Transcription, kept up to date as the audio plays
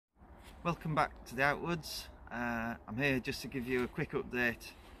Welcome back to the Outwoods. I'm here just to give you a quick update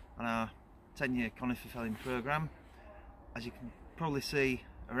on our 10-year conifer felling programme. As you can probably see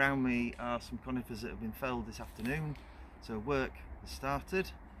around me are some conifers that have been felled this afternoon, so work has started.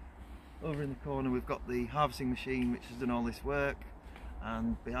 Over in the corner we've got the harvesting machine which has done all this work,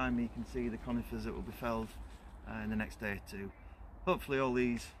 and behind me you can see the conifers that will be felled in the next day or two. Hopefully all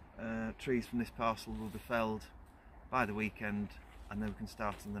these trees from this parcel will be felled by the weekend, and then we can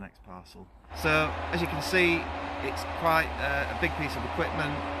start on the next parcel. So as you can see, it's quite a big piece of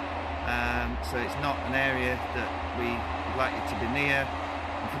equipment, so it's not an area that we would like you to be near,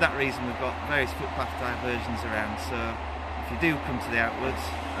 and for that reason we've got various footpath diversions around. So if you do come to the Outwoods,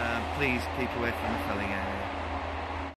 please keep away from the felling area.